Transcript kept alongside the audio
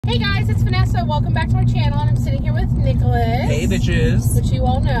Hey guys, it's Vanessa. Welcome back to my channel, and I'm sitting here with Nicholas. Hey bitches. Which you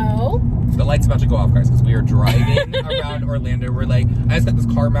all know. The light's about to go off, guys, because we are driving around Orlando. We're like, I just got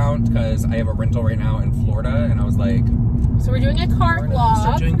this car mount because I have a rental right now in Florida, and I was like, so we're doing a car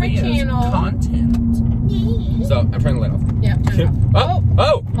vlog for my channel. Content. Yeah. So I'm turning the light off. Yeah, turn it off.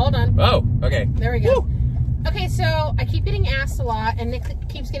 Oh! Hold on. Oh, okay. There we go. Woo. Okay, so I keep getting asked a lot, and Nick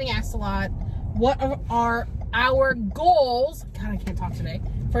keeps getting asked a lot, what are our goals? God, I can't talk today.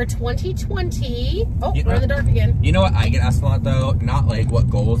 For 2020. Oh, we're in the dark again. You know what I get asked a lot, though? Not like what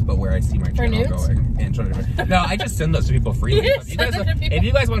goals, but where I see my channel going. And no, I just send those to people freely. If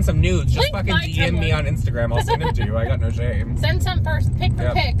you guys want some nudes, just fucking DM me on Instagram. I'll send them to you. I got no shame. Send some first. Pick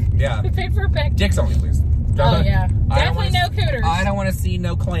for pick. Yeah. Pick for pick. Dicks only, please. Oh, yeah. Definitely no cooters. I don't want to see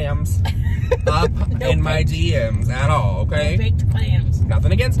no clams up in my DMs at all, okay? No baked clams.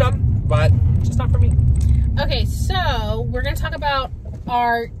 Nothing against them, but just not for me. Okay, so we're going to talk about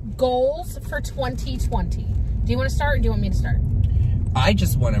our goals for 2020. Do you want to start, or do you want me to start? I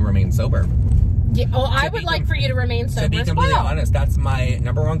just want to remain sober. Yeah, well, I would like for you to remain sober. To be completely honest, that's my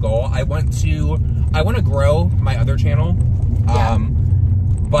 #1 goal. I want to grow my other channel. Yeah.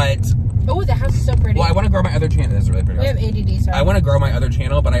 But oh, the house is so pretty. Well, I want to grow my other channel. This is really pretty. We have ADD, sorry. I want to grow my other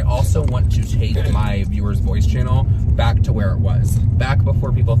channel, but I also want to take my viewers' voice channel back to where it was. Back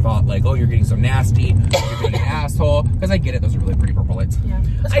before people thought, like, oh, you're getting so nasty, you're being an asshole. Because I get it, those are really pretty purple lights. Yeah.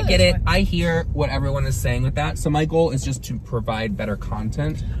 I get it. I hear what everyone is saying with that. So my goal is just to provide better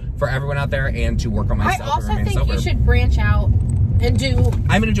content for everyone out there and to work on myself. I also think you should branch out and do.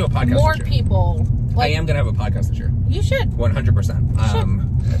 I'm going to do a podcast. More people. Like, I am going to have a podcast this year. You should. 100%.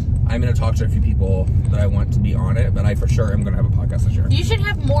 I'm going to talk to a few people that I want to be on it, but I for sure am going to have a podcast this year. You should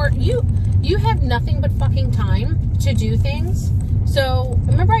have more. You have nothing but fucking time to do things. So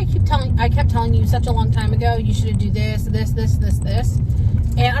remember, I kept telling you such a long time ago, you should do this. And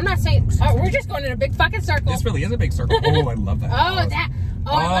I'm not saying, oh, we're just going in a big fucking circle. This really is a big circle. Oh, I love that.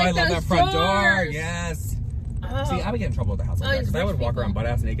 I love that front door. Yes. Oh. See, I would get in trouble with the house like that, because I would walk around butt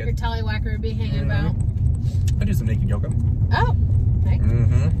ass naked. Your tallywhacker would be hanging about. I do some naked yoga. Oh. Okay. I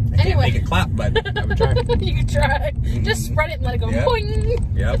can't make it clap, but I would try. You could try. Just spread it and let it go. Boing.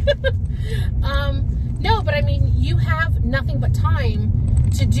 Yep. No, but I mean, you have nothing but time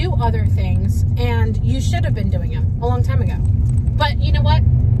to do other things, and you should have been doing them a long time ago. But you know what?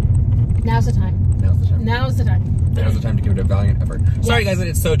 Now's the time. Now's the time to give it a valiant effort. Yes. Sorry guys that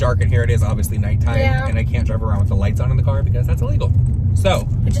it's so dark, and here it is obviously nighttime, and I can't drive around with the lights on in the car because that's illegal. So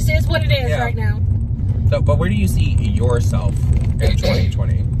it just is what it is right now. So, but where do you see yourself in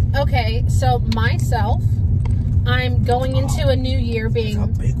 2020? Okay, so myself, I'm going into a new year being...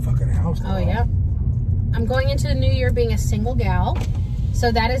 That's a big fucking house. Oh, yeah. I'm going into the new year being a single gal.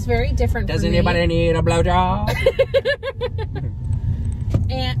 So that is very different Does anybody need a blowjob?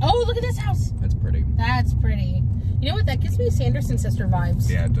 And, oh, look at this house. That's pretty. That's pretty. You know what? That gives me Sanderson sister vibes.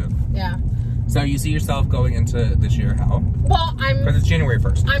 Yeah, it did. Yeah. So you see yourself going into this year how? Well, because it's January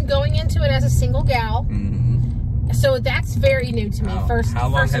 1st. I'm going into it as a single gal. So that's very new to me. How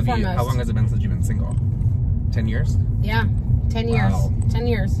long has it been since you've been single? 10 years? Yeah, 10 years. Wow. 10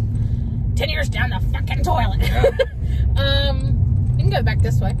 years. 10 years down the fucking toilet. Yeah. You can go back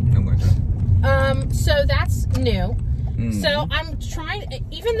this way. I'm going to. So that's new. So I'm trying,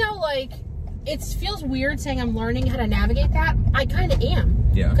 even though like it feels weird saying I'm learning how to navigate that, I kind of am.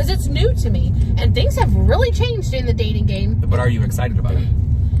 Yeah. Because it's new to me, and things have really changed in the dating game. But are you excited about it?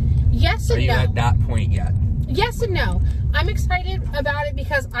 Yes and no. Are you at that point yet? Yes and no. I'm excited about it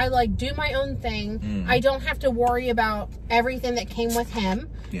because I like do my own thing. I don't have to worry about everything that came with him.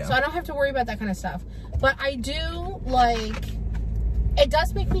 Yeah. So I don't have to worry about that kind of stuff. But I do like, it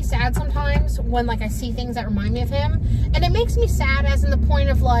does make me sad sometimes when like I see things that remind me of him. And it makes me sad as in the point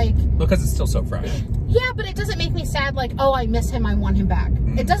of like, because it's still so fresh. Yeah, but it doesn't make me sad like, oh, I miss him, I want him back.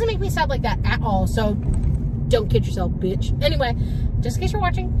 It doesn't make me sad like that at all. So don't kid yourself, bitch. Anyway, just in case you're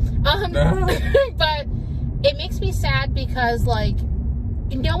watching. But it makes me sad because like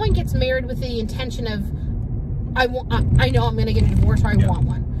no one gets married with the intention of I know I'm gonna get a divorce, or I want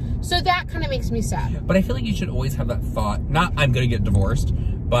one. So that kind of makes me sad. But I feel like you should always have that thought, not I'm gonna get divorced,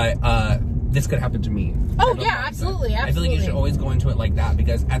 but this could happen to me. Oh yeah, absolutely. I feel like you should always go into it like that,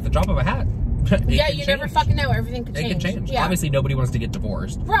 because at the drop of a hat, yeah, you never fucking know. Everything could change. It could change. Yeah. Obviously, nobody wants to get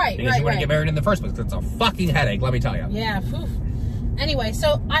divorced. Right, because you want to get married in the first place. It's a fucking headache, let me tell you. Yeah. Oof. Anyway,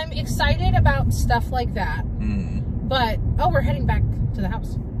 so I'm excited about stuff like that. But, oh, we're heading back to the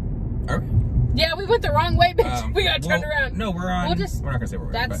house. Are we? Yeah, we went the wrong way, bitch. We got turned around. No, we're on. We're not going to say where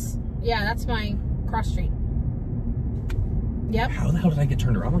we're at. Yeah, that's my cross street. Yep. How the hell did I get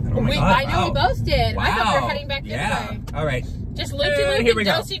turned around like that? Oh my God. I know we both did. Wow. I thought we were heading back this way. All right. Just loop-de-loop and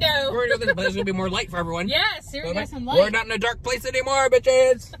do-si-do. There's going to be more light for everyone. Yes, here we go, some light. We're not in a dark place anymore,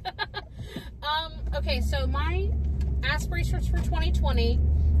 bitches. Okay, so my aspirations for 2020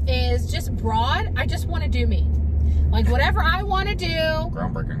 is just broad. I just want to do me. Like, whatever I want to do.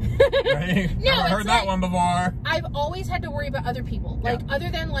 Groundbreaking. Right? No, Never heard that one before. I've always had to worry about other people. Like, other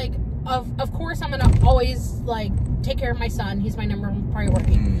than, like, of course, I'm going to always, like, take care of my son. He's my number one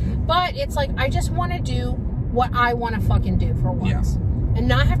priority. But it's like, I just want to do what I want to fucking do for once. And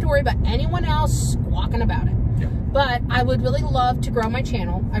not have to worry about anyone else squawking about it. But I would really love to grow my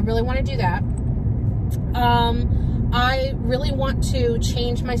channel. I really want to do that. I really want to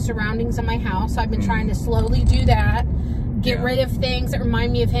change my surroundings in my house. I've been trying to slowly do that. Get rid of things that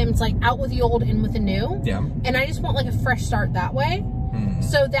remind me of him. It's like out with the old, in with the new. And I just want like a fresh start that way.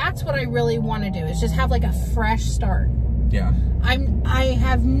 So that's what I really want to do, is just have like a fresh start. I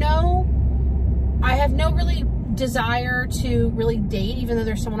have no really desire to really date, even though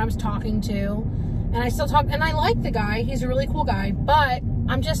there's someone I was talking to. And I still talk, and I like the guy. He's a really cool guy. But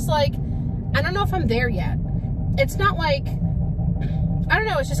I'm just like, I don't know if I'm there yet. It's not like, I don't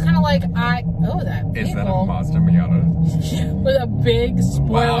know, it's just kind of like, that Is that a Mazda Miata? With a big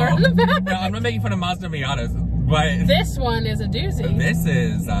spoiler on the back. No, I'm not making fun of Mazda Miatas, but this one is a doozy. This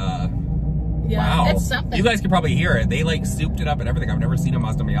is, wow. It's something. You guys can probably hear it. They, like, souped it up and everything. I've never seen a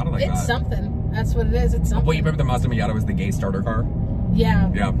Mazda Miata like that. It's something. That's what it is. It's something. Well, you remember the Mazda Miata was the gay starter car? Yeah.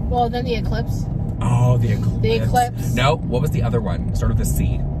 Yeah. Well, then the Eclipse. Oh, the Eclipse. The Eclipse. No, what was the other one? Started with a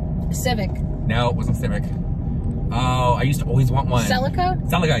C. Civic. No, it wasn't Civic. Oh, I used to always want one. Celica?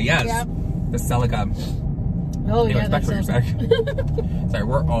 Celica, yes. Yep. The Celica. Oh, anyways, yeah, back that's to it. Sorry,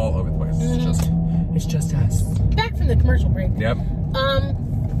 we're all over the place. It's just us. Back from the commercial break. Yep.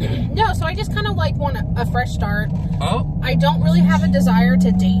 No, so I just kind of like want a fresh start. Oh. I don't really have a desire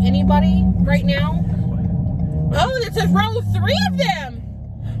to date anybody right now. Oh, it's a row of 3 of them.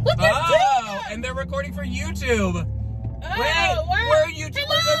 Look at Oh, and they're recording for YouTube. Oh, wait, wow. we're YouTubers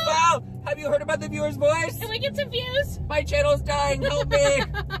as well. Have you heard about the viewer's voice? Can we get some views? My channel's dying. Help me.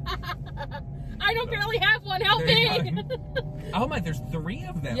 I don't barely have one. Help me. Oh my, there's 3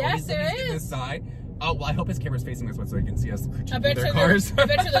 of them. Yes, there is. This side. Oh, well, I hope his camera's facing this way so they can see us critiquing their you cars. I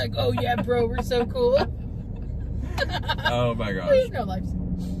bet you're like, oh yeah, bro, we're so cool. Oh my gosh. There's no lives.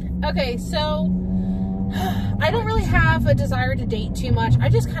 Okay, so I don't really have a desire to date too much. I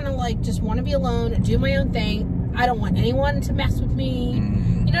just kind of like just want to be alone and do my own thing. I don't want anyone to mess with me.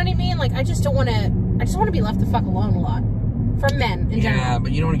 You know what I mean? Like, I just don't want to. I just want to be left the fuck alone a lot. From men in general. Yeah,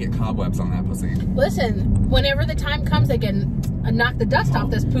 but you don't want to get cobwebs on that pussy. Listen, whenever the time comes, they can knock the dust off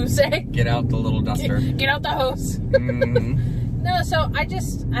this pussy. Get out the little duster. Get out the hose. No, so I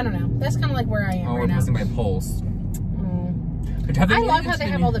don't know. That's kind of like where I am right now. Oh, we're my pulse. I love how they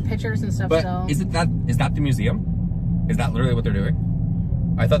have all the pictures and stuff. But so. is that the museum? Is that literally what they're doing?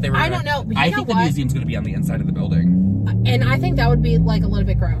 I thought they were. I don't know. But I think the museum's going to be on the inside of the building. And I think that would be like a little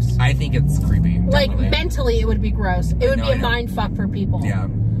bit gross. I think it's creepy. Like definitely. Mentally, it would be gross. It would be a mind fuck for people. Yeah,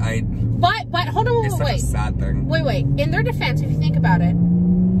 But hold on, it's wait. It's such a sad thing. Wait. In their defense, if you think about it,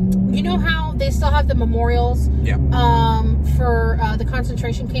 you know how they still have the memorials. Yeah. For the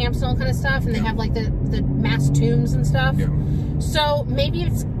concentration camps and all kind of stuff, and they have like the mass tombs and stuff. Yeah. So maybe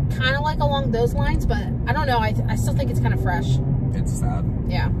it's kind of like along those lines, but I don't know. I still think it's kind of fresh. It's sad.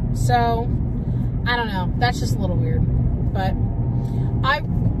 Yeah. So I don't know. That's just a little weird. But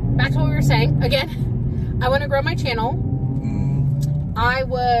back to what we were saying again. I want to grow my channel. I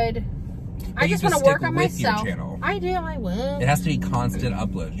just want to work on myself. I do. I will. It has to be constant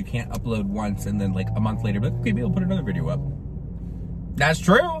upload. You can't upload once and then like a month later, but okay, maybe I'll put another video up. That's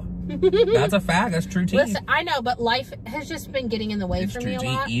true. That's a fact. That's true tea. Listen, I know, but life has just been getting in the way for me a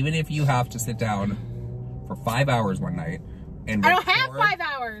lot. Even if you have to sit down for 5 hours one night and I don't have 5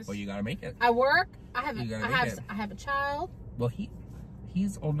 hours. Well, you gotta make it. I work. I have a child. Well,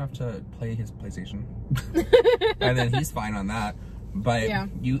 he's old enough to play his PlayStation, and then he's fine on that. But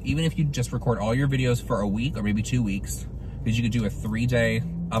even if you just record all your videos for a week or maybe 2 weeks, because you could do a 3-day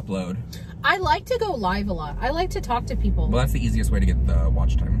upload. I like to go live a lot. I like to talk to people. Well, that's the easiest way to get the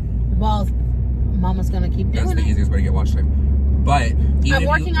watch time. Well, Mama's gonna keep doing it. That's the easiest way to get watch time. But I'm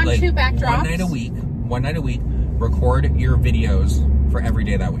working on 2 backdrops. One night a week, record your videos for every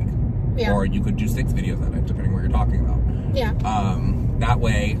day that week. Yeah. Or you could do 6 videos that night, depending what you're talking about. Yeah. That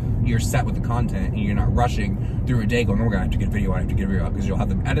way, you're set with the content and you're not rushing through a day going, oh my god, I have to get a video, I have to get a video out, because you'll have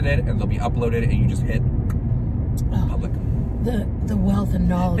them edited and they'll be uploaded and you just hit public. The wealth and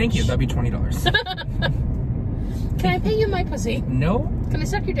knowledge. Thank you, that'd be $20. Can I pay you my pussy? No. Can I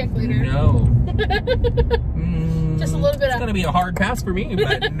suck your dick later? No. Just a little bit it's gonna be a hard pass for me,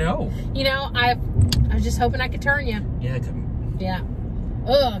 but no. You know, I was just hoping I could turn you. Yeah, I couldn't. Yeah.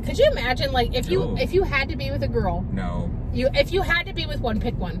 Ugh. Could you imagine, like, if you had to be with a girl? No. If you had to be with one,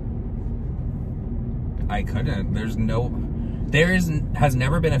 pick one. I couldn't. Has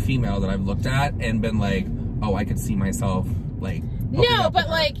never been a female that I've looked at and been like, oh, I could see myself like. No, but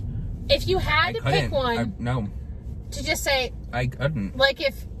like, if you had to pick one, no. To just say, I couldn't. Like,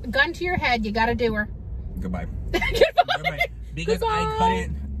 if gun to your head, you got to do her. Goodbye. Goodbye. Because Goodbye.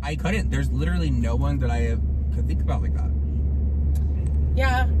 I couldn't. There's literally no one that I could think about like that.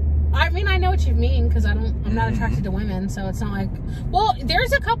 Yeah. I mean, I know what you mean, because I'm not attracted to women, so it's not like, well,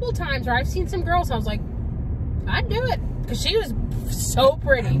 there's a couple times where I've seen some girls and I was like, I'd do it, because she was so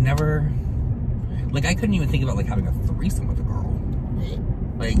pretty. I never, like, I couldn't even think about like having a threesome with a girl.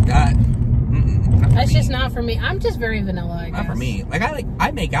 Like that. That's just not for me. I'm just very vanilla, I guess. Not for me. Like,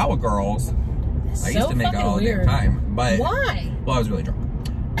 I make out with girls. That's I used to make out all the damn time, but why? Well, I was really drunk.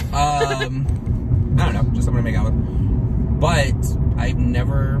 I don't know, just someone to make out with. But I've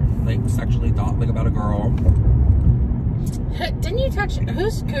never like sexually thought like about a girl. Didn't you touch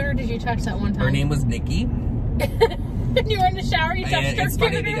whose scooter did you touch that one time? Her name was Nikki. And you were in the shower, you touched her it's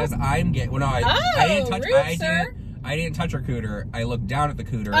scooter? funny because I didn't touch I didn't touch her cooter. I looked down at the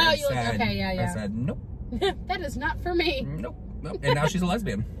cooter and said, I said, nope. That is not for me. Nope. And now she's a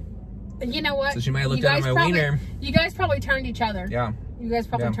lesbian. You know what? So she might have looked down at my wiener. You guys probably turned each other. Yeah. You guys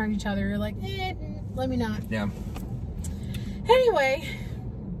probably turned each other. You're like, let me not. Yeah. Anyway.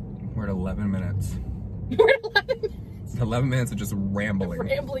 We're at 11 minutes. We're at 11 minutes. 11 minutes of just rambling.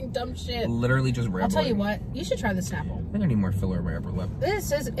 Rambling dumb shit. Literally just rambling. I'll tell you what. You should try the Snapple. I think I need more filler in my upper lip.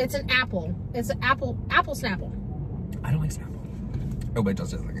 It's an apple. It's an apple Snapple. I don't like Snapple. Oh, but it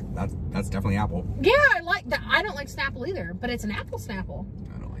does like it. That's definitely apple. Yeah, I like that. I don't like Snapple either, but it's an apple Snapple.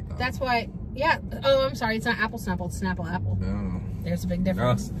 I don't like that. That's why. Yeah. Oh, I'm sorry. It's not apple Snapple. It's Snapple apple. No. There's a big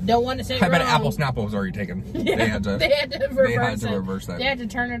difference. Don't want to say it I bet wrong. apple Snapple was already taken. Yeah, they had to reverse it. They had to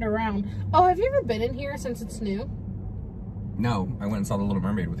turn it around. Oh, have you ever been in here since it's new? No, I went and saw The Little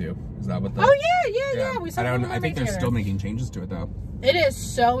Mermaid with you. Is that what the? Oh yeah. We saw The Little Mermaid I think they're still making changes to it though. It is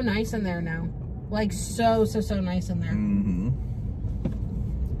so nice in there now. Like so nice in there. Mm-hmm.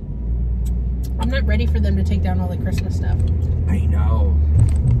 I'm not ready for them to take down all the Christmas stuff. I know.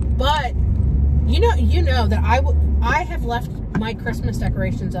 But you know that I have left my Christmas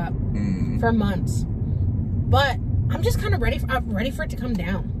decorations up for months. But I'm just kind of ready for it to come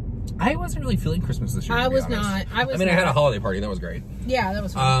down. I wasn't really feeling Christmas this year. I was not. I had a holiday party. That was great. Yeah, that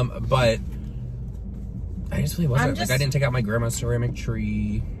was fun. But I just really wasn't. Like, I didn't take out my grandma's ceramic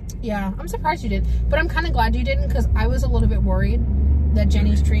tree. Yeah, I'm surprised you did. But I'm kind of glad you didn't, because I was a little bit worried that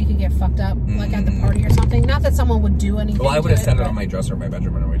Jenny's tree could get fucked up, like at the party or something. Not that someone would do anything. Well, I would have set it on my dresser in my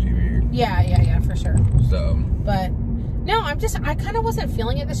bedroom and on my TV. Yeah, for sure. So. But no, I kind of wasn't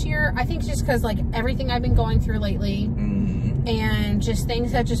feeling it this year. I think just because like everything I've been going through lately, and just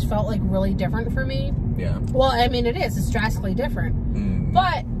things that just felt like really different for me. Yeah. Well, I mean, it is. It's drastically different.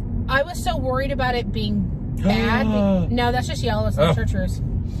 But I was so worried about it being bad. No, that's just yellow. It's not chartreuse.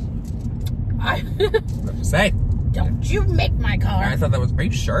 Say. Don't you make my car. I thought that was. Are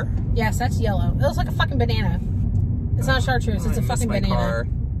you sure? Yes, that's yellow. It looks like a fucking banana. It's not chartreuse. It's a fucking banana. Car.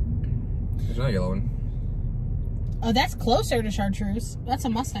 There's another yellow one. Oh, that's closer to chartreuse. That's a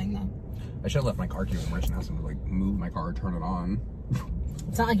Mustang, though. I should have left my car key in the merchant house and like move my car, turn it on.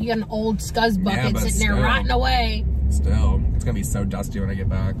 It's not like you got an old scuzz bucket sitting there rotting away. Still, it's gonna be so dusty when I get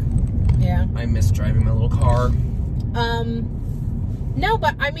back. Yeah. I miss driving my little car. No,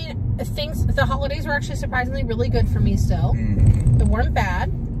 but I mean, the holidays were actually surprisingly really good for me still. They weren't bad.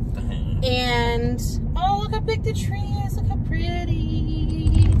 And, oh, look how big the tree is. Look how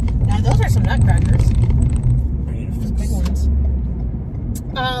pretty. Now, those are some nutcrackers. Those big ones.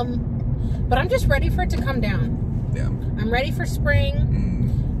 But I'm just ready for it to come down. Yeah. I'm ready for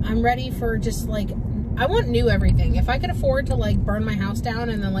spring. I'm ready for just, like, I want new everything. If I could afford to, like, burn my house down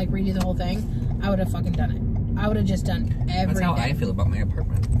and then, like, redo the whole thing, I would have fucking done it. I would have just done everything. That's how I feel about my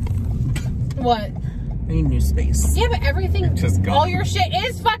apartment. What? I need new space. Yeah, but everything, just all your shit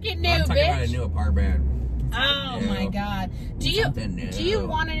is fucking new, I'm talking bitch. about a new apartment. Oh my god. Do you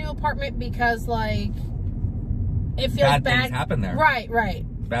want a new apartment because like it feels bad? Bad things happen there. Right.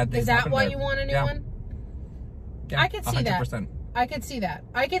 Bad things. Is that why you want a new one? Yeah, I could see 100%. that. I could see that.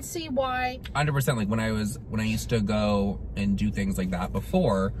 I could see why. 100%. Like when I used to go and do things like that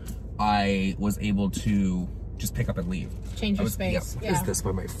before, I was able to just pick up and leave. Change your space. Yeah. Is this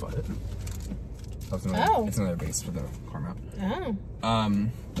by my foot? It's another base for the car mount. Oh.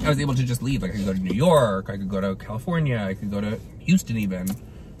 I was able to just leave. Like I could go to New York, I could go to California, I could go to Houston even.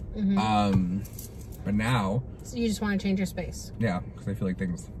 But now... So you just want to change your space. Yeah, because I feel like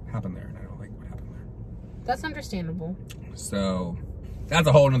things happen there, and I don't like what happened there. That's understandable. So, that's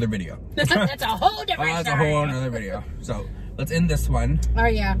a whole nother video. That's a whole different That's story. a whole nother video. So, let's end this one. Oh,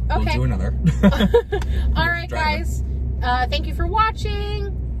 yeah. Okay. We'll do another. All right, guys. Thank you for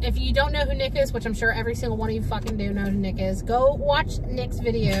watching. If you don't know who Nick is, which I'm sure every single one of you fucking do know who Nick is, go watch Nick's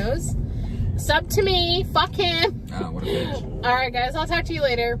videos. Sub to me. Fuck him. Oh, what a bitch. All right, guys. I'll talk to you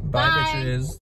later. Bye, bitches.